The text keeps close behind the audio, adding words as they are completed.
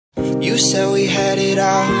You said we had it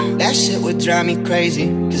all, that shit would drive me crazy.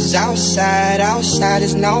 Cause outside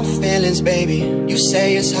is no feelings, baby. You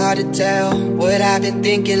say it's hard to tell what I've been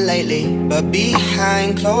thinking lately, but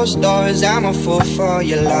behind closed doors, I'm a fool for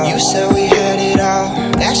your love. You said we had it all,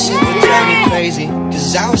 that shit would drive me crazy.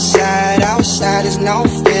 Cause outside is no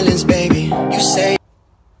feelings, baby. You say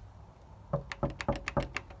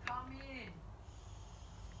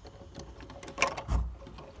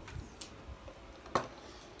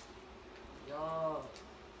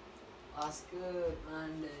that's good,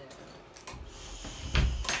 man.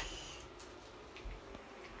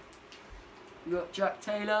 You got Jack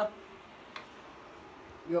Taylor.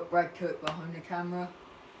 You got Brad Cook behind the camera.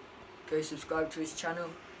 Go subscribe to his channel.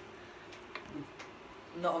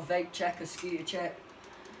 Not a vape check, a scooter check.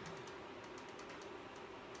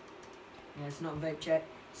 Yeah, it's not a vape check,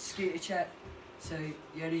 scooter check. So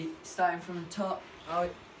you're only starting from the top.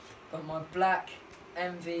 Right, got my black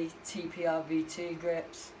MV TPR V2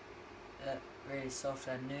 grips. Really soft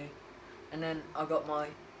and new. And then I got my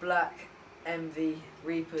black MV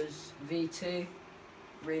Reapers V2,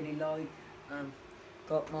 really light.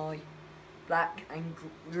 Got my black and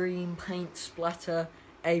green paint splatter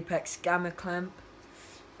Apex Gamma clamp.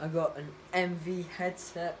 I got an MV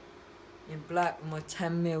headset in black with my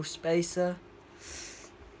 10mm spacer.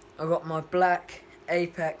 I got my black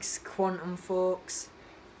Apex Quantum forks.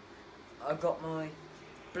 I got my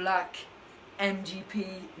black MGP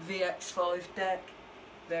VX5 deck,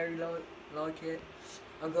 very like it.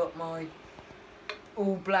 I got my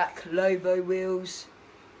all black Lobo wheels,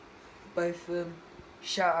 both of them.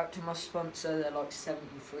 Shout out to my sponsor, they're like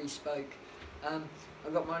 73 spoke. I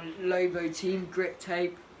got my Lobo team grip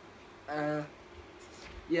tape.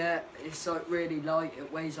 Yeah, it's like really light.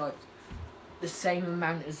 It weighs like the same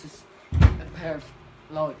amount as a pair of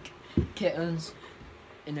like kittens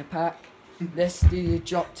in a pack. Let's do the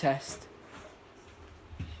drop test.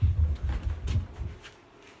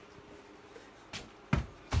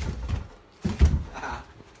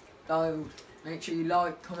 So, make sure you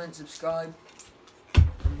like, comment, subscribe,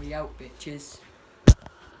 and we out, bitches.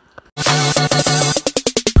 Dum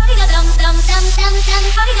dum dum dum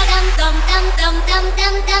dum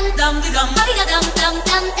dum dum dum dum dum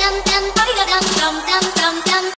dum dum dum dum dum dum.